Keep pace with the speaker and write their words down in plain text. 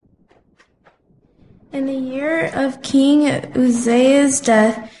In the year of King Uzziah's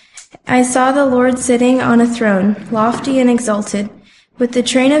death, I saw the Lord sitting on a throne, lofty and exalted, with the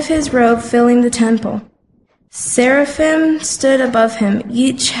train of his robe filling the temple. Seraphim stood above him,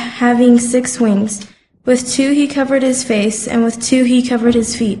 each having 6 wings. With 2 he covered his face, and with 2 he covered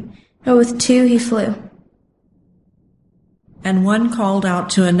his feet, and with 2 he flew. And one called out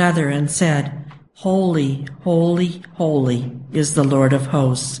to another and said, Holy, holy, holy is the Lord of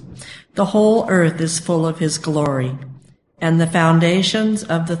hosts. The whole earth is full of his glory. And the foundations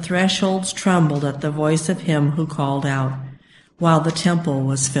of the thresholds trembled at the voice of him who called out, while the temple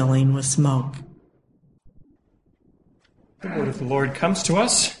was filling with smoke. The word of the Lord comes to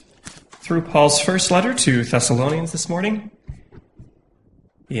us through Paul's first letter to Thessalonians this morning.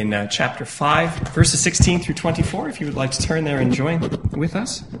 In chapter 5, verses 16 through 24, if you would like to turn there and join with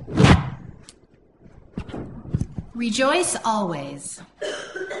us. Rejoice always.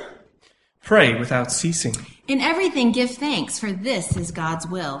 Pray without ceasing. In everything give thanks, for this is God's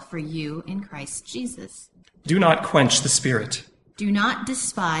will for you in Christ Jesus. Do not quench the Spirit. Do not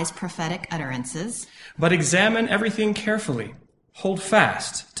despise prophetic utterances, but examine everything carefully. Hold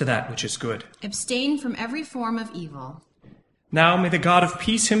fast to that which is good. Abstain from every form of evil. Now may the God of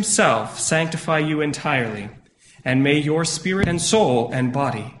peace himself sanctify you entirely, and may your spirit and soul and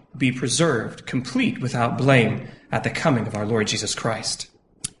body be preserved, complete without blame, at the coming of our Lord Jesus Christ.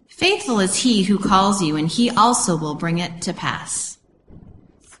 Faithful is he who calls you, and he also will bring it to pass.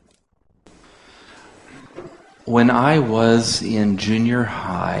 When I was in junior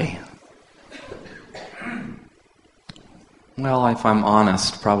high, well, if I'm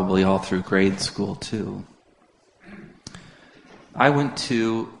honest, probably all through grade school too, I went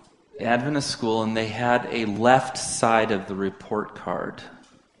to Adventist school and they had a left side of the report card.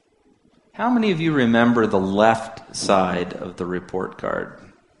 How many of you remember the left side of the report card?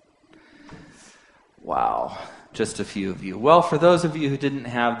 Wow, just a few of you. Well, for those of you who didn't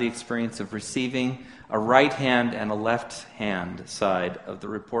have the experience of receiving a right hand and a left hand side of the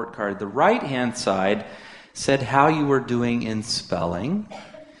report card, the right hand side said how you were doing in spelling,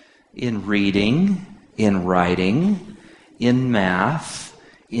 in reading, in writing, in math,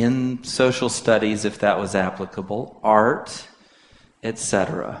 in social studies if that was applicable, art,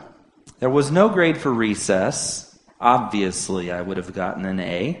 etc. There was no grade for recess. Obviously, I would have gotten an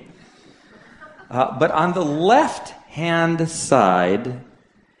A. But on the left-hand side,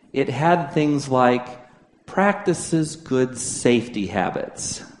 it had things like practices good safety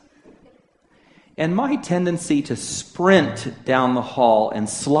habits. And my tendency to sprint down the hall and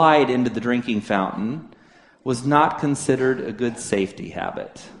slide into the drinking fountain was not considered a good safety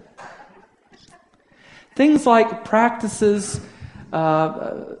habit. Things like practices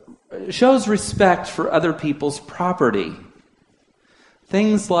shows respect for other people's property.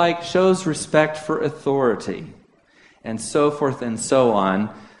 Things like shows respect for authority, and so forth and so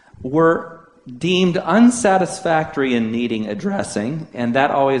on, were deemed unsatisfactory and needing addressing, and that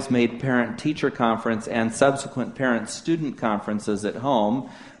always made parent-teacher conference and subsequent parent-student conferences at home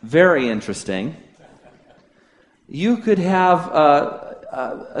very interesting. You could have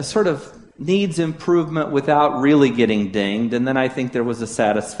a sort of needs improvement without really getting dinged, and then I think there was a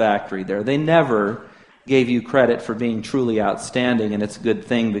satisfactory there. They never gave you credit for being truly outstanding, and it's a good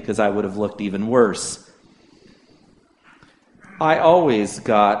thing because I would have looked even worse. I always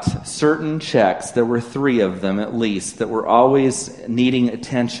got certain checks, there were 3 of them at least, that were always needing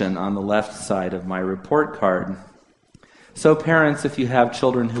attention on the left side of my report card. So parents, if you have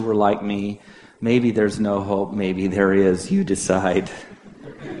children who were like me, maybe there's no hope, maybe there is, you decide.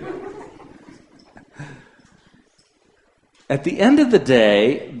 At the end of the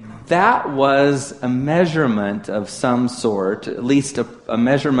day, that was a measurement of some sort, at least a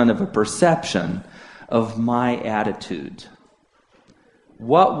measurement of a perception of my attitude.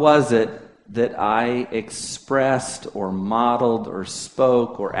 What was it that I expressed or modeled or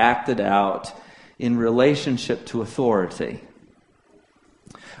spoke or acted out in relationship to authority?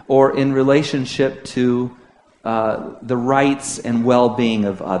 Or in relationship to the rights and well-being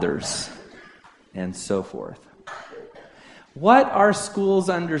of others, and so forth. What our schools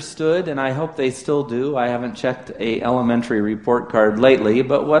understood, and I hope they still do, I haven't checked an elementary report card lately,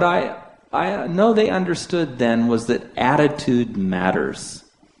 but what I know they understood then was that attitude matters.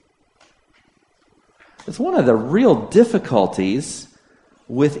 It's one of the real difficulties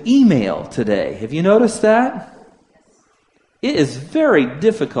with email today. Have you noticed that? It is very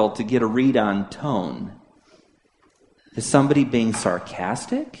difficult to get a read on tone. Is somebody being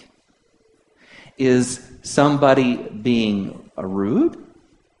sarcastic? Is somebody being rude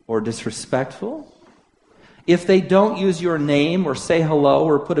or disrespectful? If they don't use your name or say hello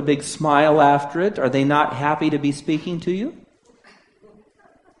or put a big smile after it, are they not happy to be speaking to you?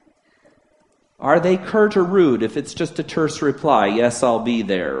 Are they curt or rude if it's just a terse reply, yes, I'll be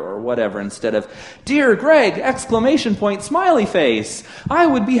there, or whatever, instead of, dear Greg, exclamation point, smiley face, I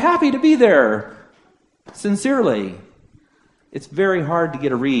would be happy to be there. Sincerely. It's very hard to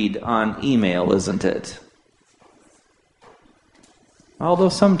get a read on email, isn't it? Although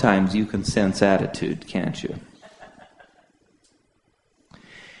sometimes you can sense attitude, can't you?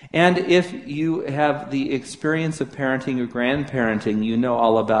 And if you have the experience of parenting or grandparenting, you know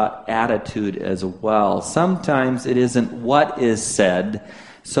all about attitude as well. Sometimes it isn't what is said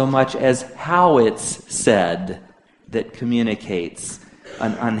so much as how it's said that communicates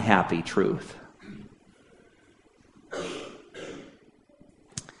an unhappy truth.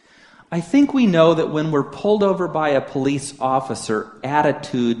 I think we know that when we're pulled over by a police officer,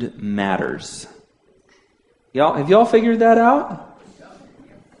 attitude matters. Have y'all figured that out?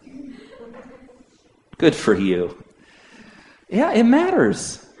 Good for you. Yeah, it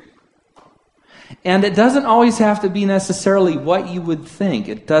matters. And it doesn't always have to be necessarily what you would think.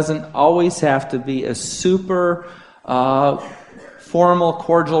 It doesn't always have to be a super formal,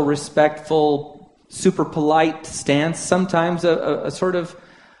 cordial, respectful, super polite stance. Sometimes a sort of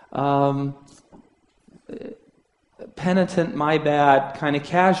penitent, my bad, kind of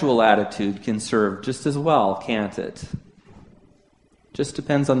casual attitude can serve just as well, can't it? Just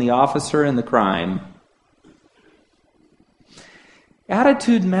depends on the officer and the crime.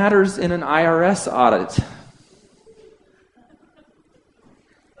 Attitude matters in an IRS audit.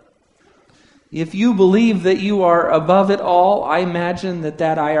 If you believe that you are above it all, I imagine that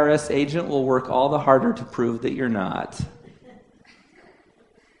IRS agent will work all the harder to prove that you're not.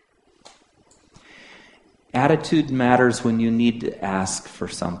 Attitude matters when you need to ask for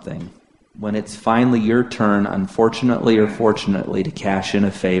something. When it's finally your turn, unfortunately or fortunately, to cash in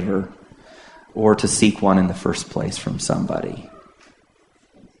a favor or to seek one in the first place from somebody.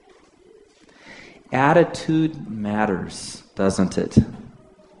 Attitude matters, doesn't it?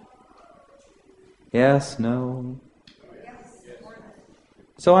 Yes, no?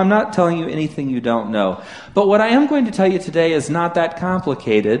 So I'm not telling you anything you don't know. But what I am going to tell you today is not that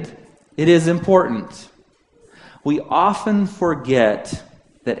complicated. It is important. We often forget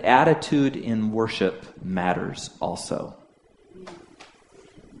that attitude in worship matters also.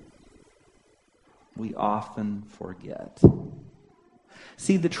 We often forget.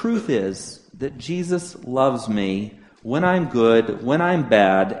 See, the truth is that Jesus loves me when I'm good, when I'm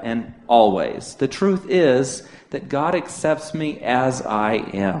bad, and always. The truth is that God accepts me as I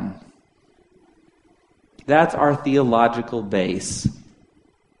am. That's our theological base.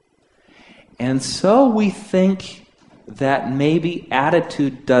 And so we think that maybe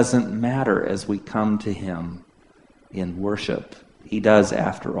attitude doesn't matter as we come to Him in worship. He does,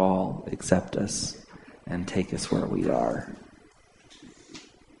 after all, accept us and take us where we are.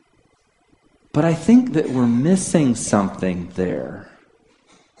 But I think that we're missing something there.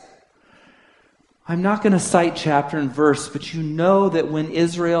 I'm not going to cite chapter and verse, but you know that when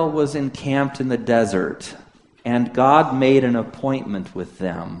Israel was encamped in the desert and God made an appointment with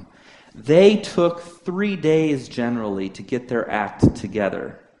them, they took 3 days generally to get their act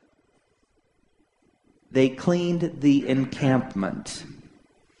together. They cleaned the encampment.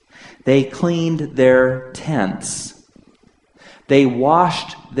 They cleaned their tents. They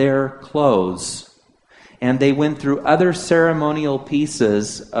washed their clothes, and they went through other ceremonial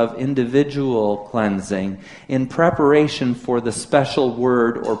pieces of individual cleansing in preparation for the special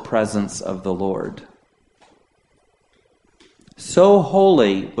word or presence of the Lord. So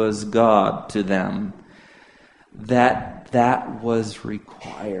holy was God to them that was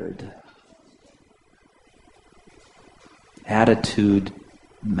required. Attitude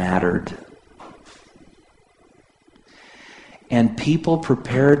mattered. And people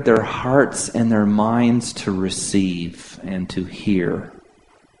prepared their hearts and their minds to receive and to hear,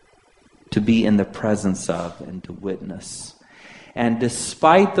 to be in the presence of and to witness. And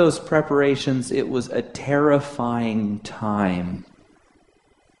despite those preparations, it was a terrifying time.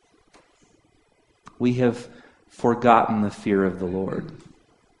 We have forgotten the fear of the Lord.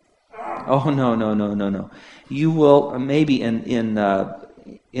 Oh, no. You will, maybe in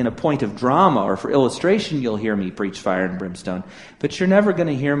a point of drama or for illustration, you'll hear me preach fire and brimstone. But you're never going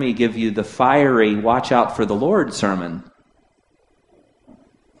to hear me give you the fiery, watch out for the Lord sermon.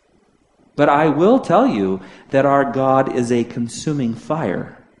 But I will tell you that our God is a consuming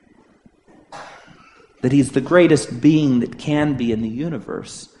fire. That He's the greatest being that can be in the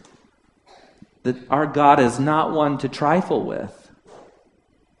universe. That our God is not one to trifle with.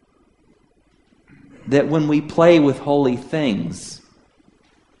 that when we play with holy things,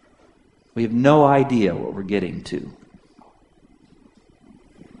 we have no idea what we're getting to.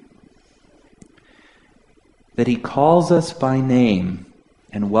 That he calls us by name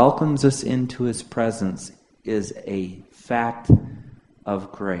and welcomes us into his presence is a fact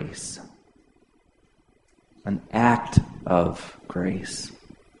of grace. An act of grace.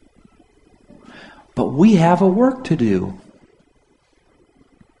 But we have a work to do.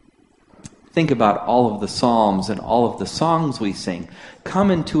 Think about all of the psalms and all of the songs we sing.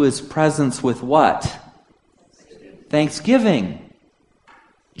 Come into his presence with what? Thanksgiving.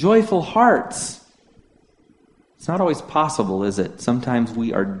 Joyful hearts. It's not always possible, is it? Sometimes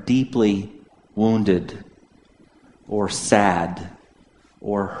we are deeply wounded or sad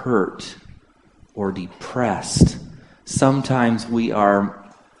or hurt or depressed. Sometimes we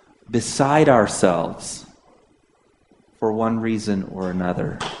are beside ourselves for one reason or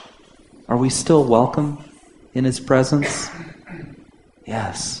another. Are we still welcome in his presence?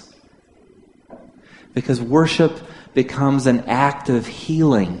 Yes. Because worship becomes an act of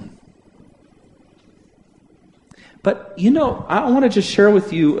healing. But, I want to just share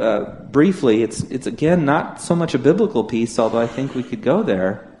with you briefly, it's again not so much a biblical piece, although I think we could go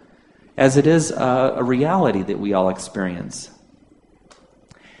there, as it is a reality that we all experience.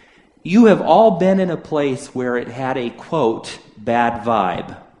 You have all been in a place where it had a, quote, bad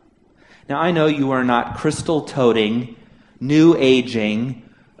vibe. Now, I know you are not crystal-toting, new-aging,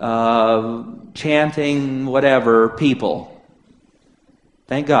 chanting whatever people.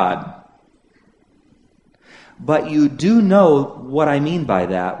 Thank God. But you do know what I mean by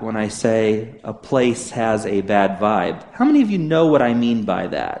that when I say a place has a bad vibe. How many of you know what I mean by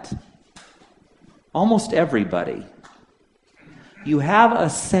that? Almost everybody. You have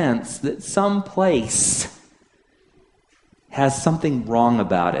a sense that some place has something wrong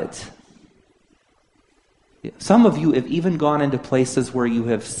about it. Some of you have even gone into places where you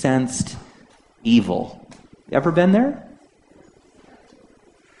have sensed evil. Ever been there?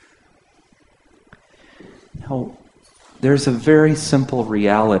 Now, there's a very simple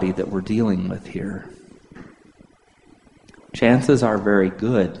reality that we're dealing with here. Chances are very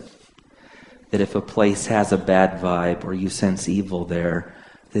good that if a place has a bad vibe or you sense evil there,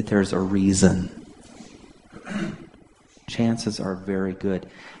 that there's a reason. Chances are very good.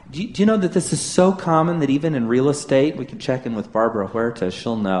 Do you know that this is so common that even in real estate, we can check in with Barbara Huerta,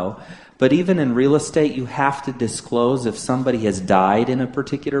 she'll know, but even in real estate, you have to disclose if somebody has died in a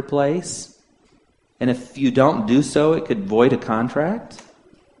particular place. And if you don't do so, it could void a contract.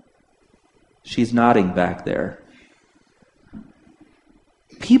 She's nodding back there.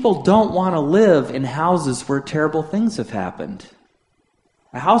 People don't want to live in houses where terrible things have happened.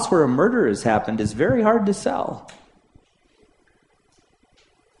 A house where a murder has happened is very hard to sell.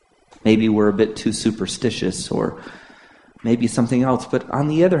 Maybe we're a bit too superstitious, or maybe something else. But on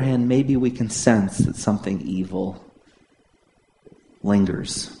the other hand, maybe we can sense that something evil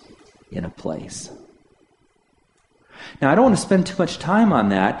lingers in a place. Now, I don't want to spend too much time on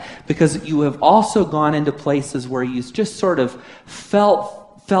that, because you have also gone into places where you just sort of felt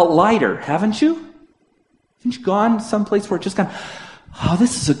lighter, haven't you? Haven't you gone someplace where it just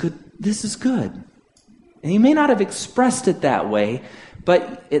this is good. And you may not have expressed it that way,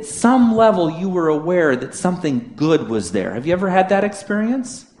 but at some level you were aware that something good was there. Have you ever had that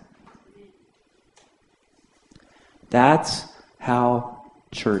experience? That's how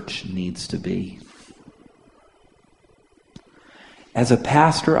church needs to be. As a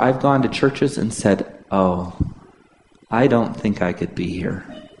pastor, I've gone to churches and said, "Oh, I don't think I could be here."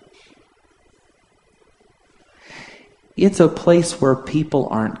 It's a place where people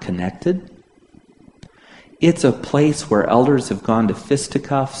aren't connected. It's a place where elders have gone to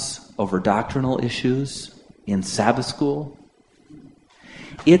fisticuffs over doctrinal issues in Sabbath school.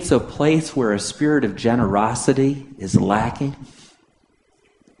 It's a place where a spirit of generosity is lacking.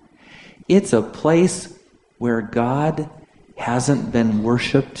 It's a place where God hasn't been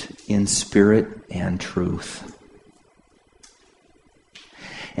worshipped in spirit and truth.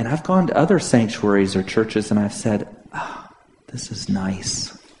 And I've gone to other sanctuaries or churches and I've said, this is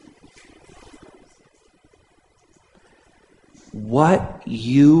nice. What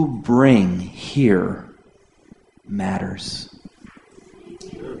you bring here matters.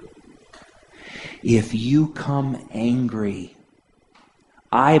 If you come angry,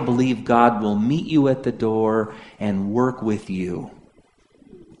 I believe God will meet you at the door and work with you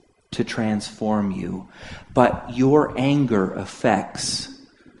to transform you. But your anger affects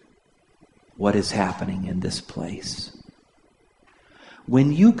what is happening in this place.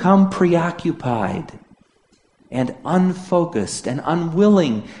 When you come preoccupied, and unfocused and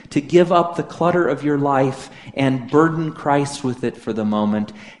unwilling to give up the clutter of your life and burden Christ with it for the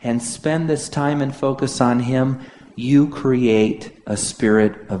moment and spend this time and focus on Him, you create a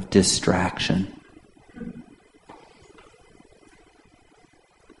spirit of distraction.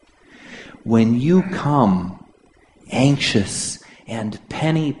 When you come anxious and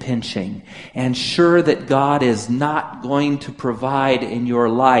penny pinching and sure that God is not going to provide in your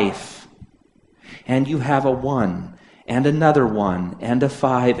life, and you have a 1 and another 1 and a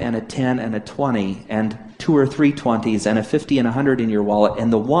 5 and a 10 and a 20 and 2 or 3 20s and a 50 and 100 in your wallet,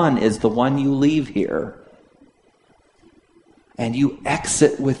 and the 1 is the one you leave here, and you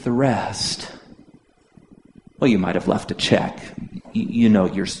exit with the rest. Well, you might have left a check. You know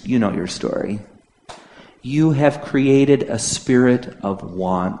your story. You have created a spirit of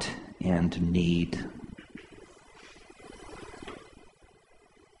want and need.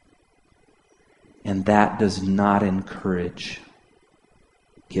 And that does not encourage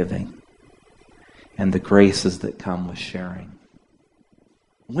giving and the graces that come with sharing.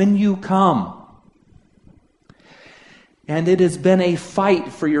 When you come, and it has been a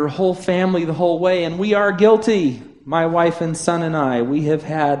fight for your whole family the whole way, and we are guilty. My wife and son and I, we have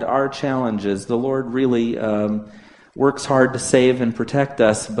had our challenges. The Lord really works hard to save and protect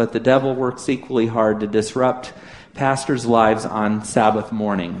us, but the devil works equally hard to disrupt pastors' lives on Sabbath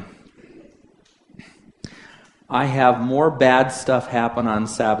morning. I have more bad stuff happen on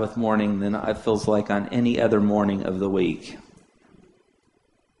Sabbath morning than it feels like on any other morning of the week.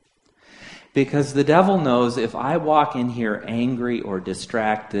 Because the devil knows if I walk in here angry or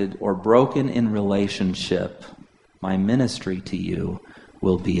distracted or broken in relationship, my ministry to you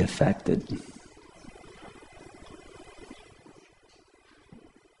will be affected.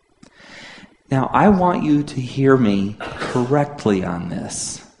 Now, I want you to hear me correctly on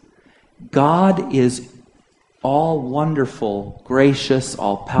this. God is all wonderful, gracious,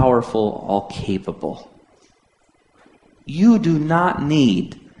 all powerful, all capable. You do not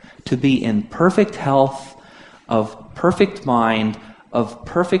need to be in perfect health, of perfect mind, of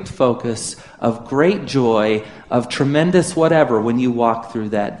perfect focus, of great joy, of tremendous whatever when you walk through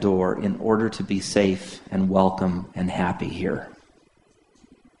that door in order to be safe and welcome and happy here.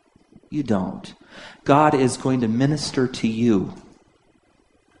 You don't. God is going to minister to you.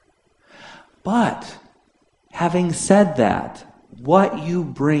 But having said that, what you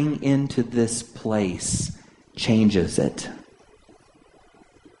bring into this place changes it.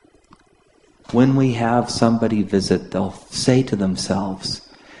 When we have somebody visit, they'll say to themselves,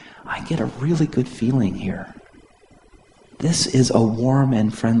 I get a really good feeling here. This is a warm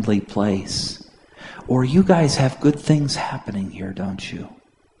and friendly place. Or you guys have good things happening here, don't you?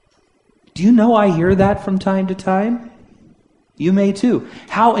 Do you know I hear that from time to time? You may too.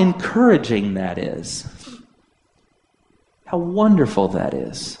 How encouraging that is. How wonderful that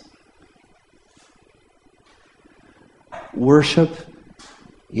is. Worship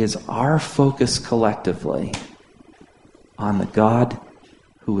is our focus collectively on the God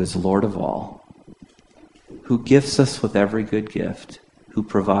who is Lord of all, who gifts us with every good gift, who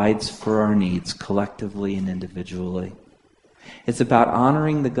provides for our needs collectively and individually. It's about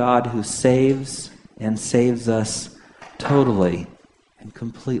honoring the God who saves and saves us totally and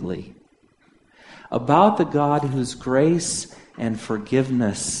completely. About the God whose grace and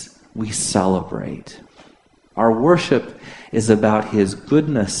forgiveness we celebrate. Our worship is about His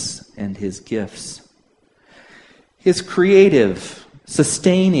goodness and His gifts. His creative,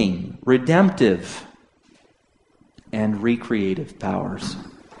 sustaining, redemptive, and recreative powers.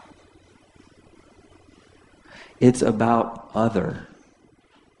 It's about other.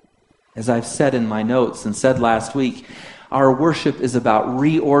 As I've said in my notes and said last week, our worship is about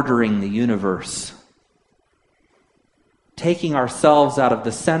reordering the universe. Taking ourselves out of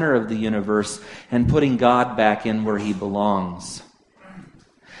the center of the universe and putting God back in where He belongs.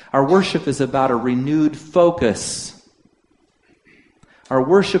 Our worship is about a renewed focus. Our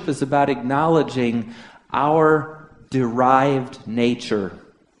worship is about acknowledging our derived nature.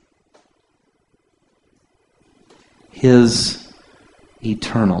 His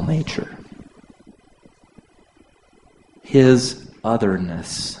eternal nature. His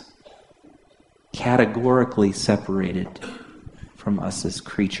otherness. Categorically separated from us as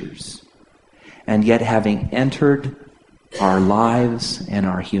creatures, and yet having entered our lives and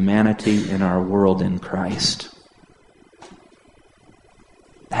our humanity and our world in Christ.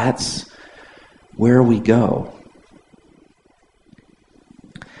 That's where we go.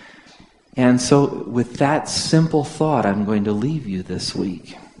 And so with that simple thought, I'm going to leave you this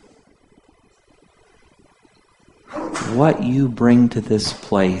week. What you bring to this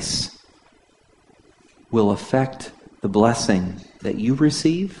place will affect the blessing that you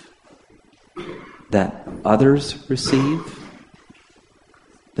receive, that others receive,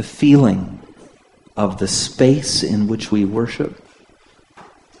 the feeling of the space in which we worship,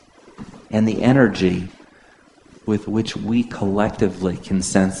 and the energy with which we collectively can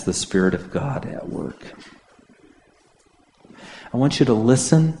sense the Spirit of God at work. I want you to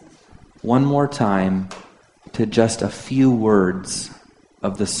listen one more time to just a few words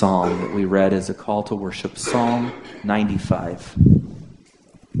of the psalm that we read as a call to worship, Psalm 95.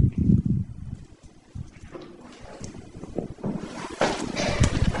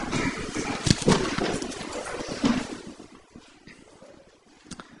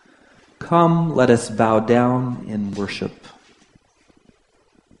 Come, let us bow down in worship.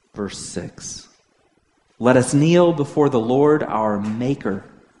 Verse 6. Let us kneel before the Lord our Maker,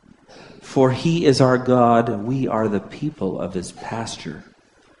 for He is our God, and we are the people of His pasture,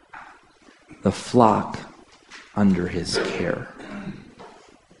 the flock under His care.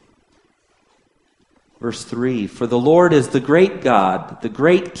 Verse 3. For the Lord is the great God, the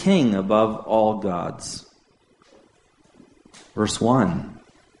great King above all gods. Verse 1.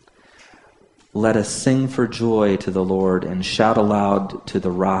 Let us sing for joy to the Lord and shout aloud to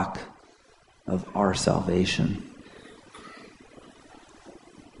the rock of our salvation.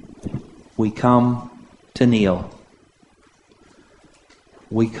 We come to kneel.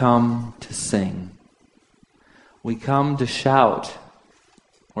 We come to sing. We come to shout.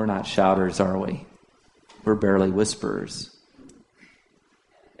 We're not shouters, are we? We're barely whisperers.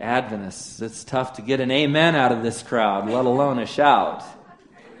 Adventists, it's tough to get an amen out of this crowd, let alone a shout.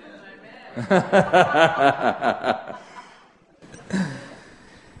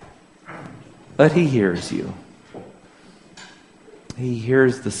 But He hears you. He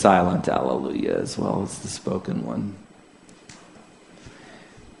hears the silent hallelujah as well as the spoken one.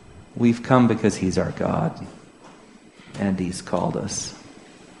 We've come because He's our God, and He's called us,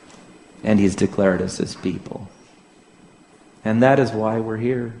 and He's declared us His people. And that is why we're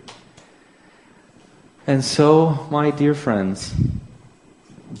here. And so, my dear friends,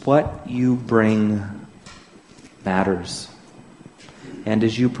 what you bring matters. And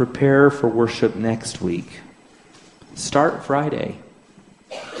as you prepare for worship next week, start Friday.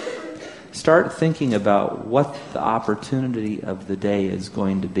 Start thinking about what the opportunity of the day is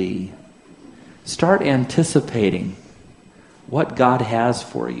going to be. Start anticipating what God has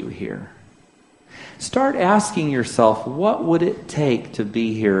for you here. Start asking yourself, what would it take to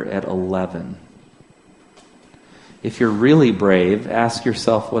be here at 11? If you're really brave, ask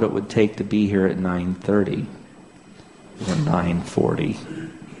yourself what it would take to be here at 9:30 or 9:40.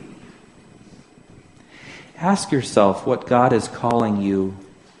 Ask yourself what God is calling you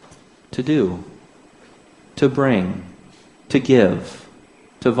to do, to bring, to give,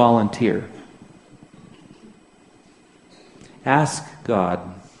 to volunteer. Ask God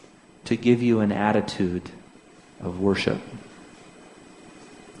to give you an attitude of worship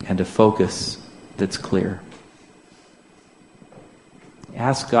and a focus that's clear.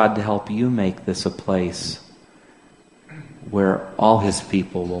 Ask God to help you make this a place where all His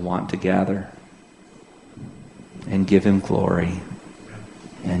people will want to gather and give Him glory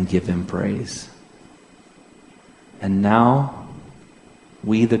and give Him praise. And now,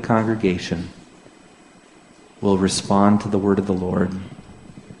 we, the congregation, will respond to the word of the Lord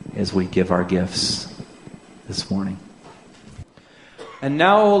as we give our gifts this morning. And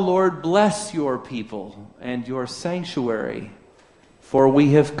now, O Lord, bless your people and your sanctuary, for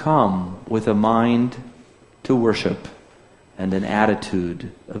we have come with a mind to worship and an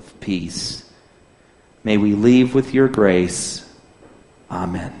attitude of peace. May we leave with your grace.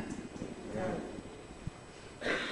 Amen.